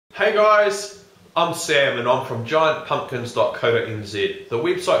Hey guys, I'm Sam and I'm from giantpumpkins.co.nz, the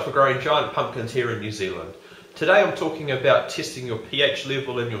website for growing giant pumpkins here in New Zealand. Today I'm talking about testing your pH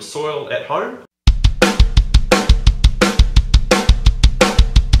level in your soil at home.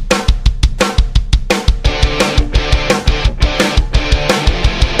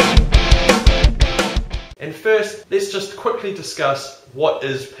 And first, let's just quickly discuss what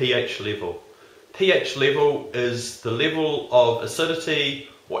is pH level. pH level is the level of acidity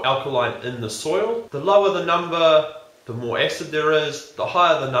or alkaline in the soil. The lower the number, the more acid there is. The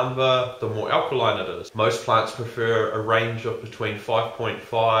higher the number, the more alkaline it is. Most plants prefer a range of between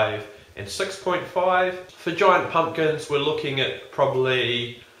 5.5 and 6.5. For giant pumpkins, we're looking at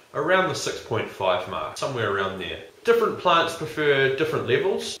probably around the 6.5 mark, somewhere around there. Different plants prefer different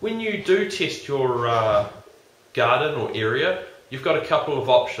levels. When you do test your garden or area, you've got a couple of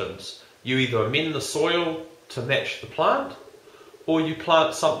options. You either amend the soil to match the plant, or you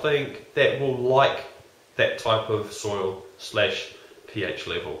plant something that will like that type of soil / pH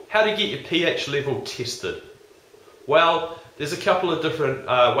level. How to get your pH level tested? Well, there's a couple of different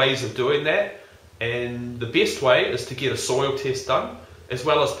ways of doing that, and the best way is to get a soil test done. As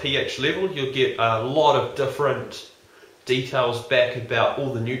well as pH level, you'll get a lot of different details back about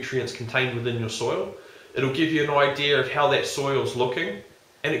all the nutrients contained within your soil. It'll give you an idea of how that soil's looking,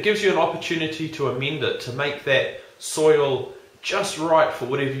 and it gives you an opportunity to amend it to make that soil just right for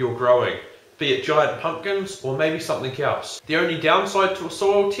whatever you're growing, be it giant pumpkins or maybe something else. The only downside to a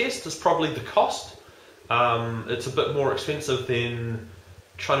soil test is probably the cost. It's a bit more expensive than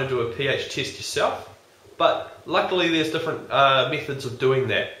trying to do a pH test yourself, but luckily there's different methods of doing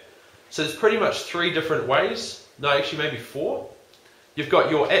that. So there's pretty much 3 different ways, no actually maybe 4. You've got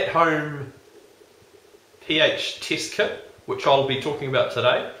your at-home pH test kit, which I'll be talking about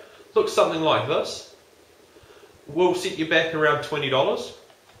today. Looks something like this. Will set you back around $20,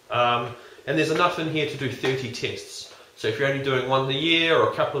 and there's enough in here to do 30 tests. So if you're only doing one a year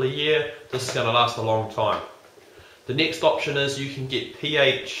or a couple a year, this is going to last a long time. The next option is you can get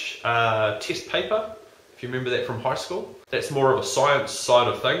pH test paper, if you remember that from high school. That's more of a science side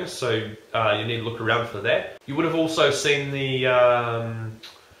of things, so you need to look around for that. You would have also seen the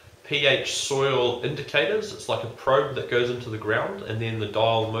pH soil indicators. It's like a probe that goes into the ground and then the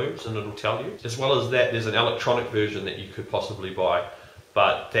dial moves and it'll tell you. As well as that, there's an electronic version that you could possibly buy,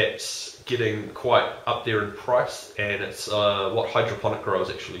 but that's getting quite up there in price, and it's what hydroponic growers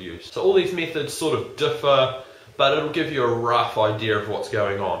actually use. So all these methods sort of differ, but it'll give you a rough idea of what's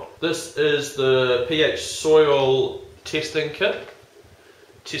going on. This is the pH soil testing kit.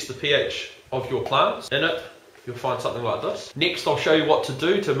 Test the pH of your plants. In it, you'll find something like this. Next, I'll show you what to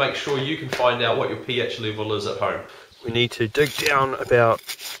do to make sure you can find out what your pH level is at home. We need to dig down about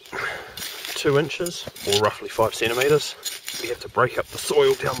 2 inches, or roughly 5 centimetres. We have to break up the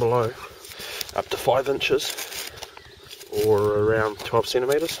soil down below up to 5 inches, or around 12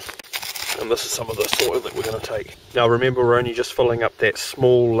 centimetres. And this is some of the soil that we're going to take. Now remember, we're only just filling up that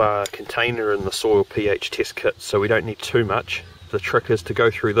small container in the soil pH test kit, so we don't need too much. The trick is to go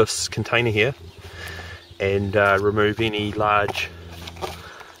through this container here and remove any large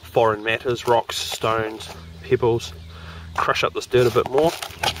foreign matters, rocks, stones, pebbles, crush up this dirt a bit more,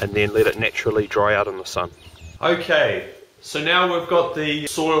 and then let it naturally dry out in the sun. Okay, so now we've got the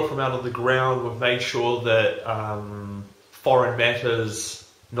soil from out of the ground. We've made sure that foreign matters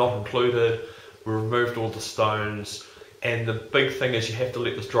not included. We removed all the stones, and the big thing is you have to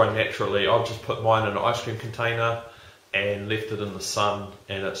let this dry naturally. I've just put mine in an ice cream container and left it in the sun,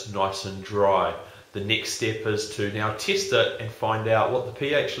 and it's nice and dry. The next step is to now test it and find out what the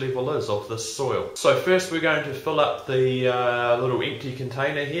pH level is of this soil. So first we're going to fill up the little empty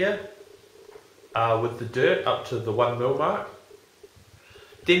container here with the dirt up to the 1 ml mark.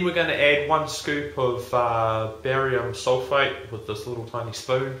 Then we're going to add 1 scoop of barium sulfate with this little tiny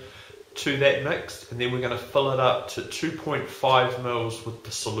spoon to that mix, and then we're going to fill it up to 2.5 mils with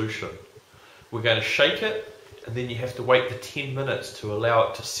the solution. We're going to shake it, and then you have to wait the 10 minutes to allow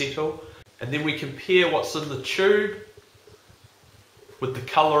it to settle. And then we compare what's in the tube with the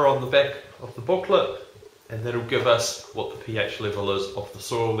colour on the back of the booklet, and that'll give us what the pH level is of the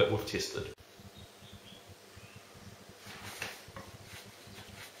soil that we've tested.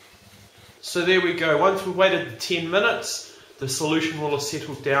 So there we go. Once we've waited the 10 minutes, the solution will have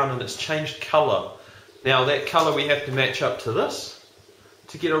settled down and it's changed colour. Now that colour we have to match up to this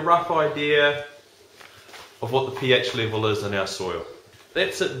to get a rough idea of what the pH level is in our soil.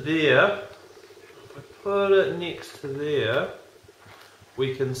 That's it there. If I put it next to there,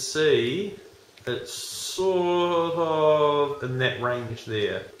 we can see it's sort of in that range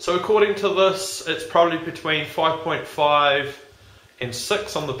there. So according to this, it's probably between 5.5 and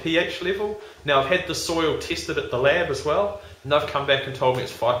 6 on the pH level. Now I've had the soil tested at the lab as well, and they've come back and told me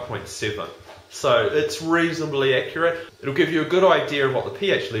it's 5.7. So it's reasonably accurate. It'll give you a good idea of what the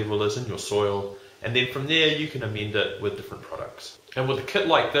pH level is in your soil, and then from there you can amend it with different products. And with a kit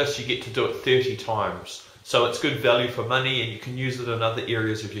like this, you get to do it 30 times. So it's good value for money, and you can use it in other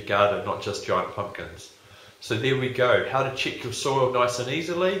areas of your garden, not just giant pumpkins. So there we go, how to check your soil nice and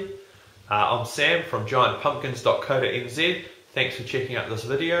easily. I'm Sam from giantpumpkins.co.nz. Thanks for checking out this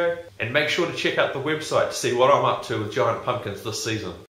video, and make sure to check out the website to see what I'm up to with giant pumpkins this season.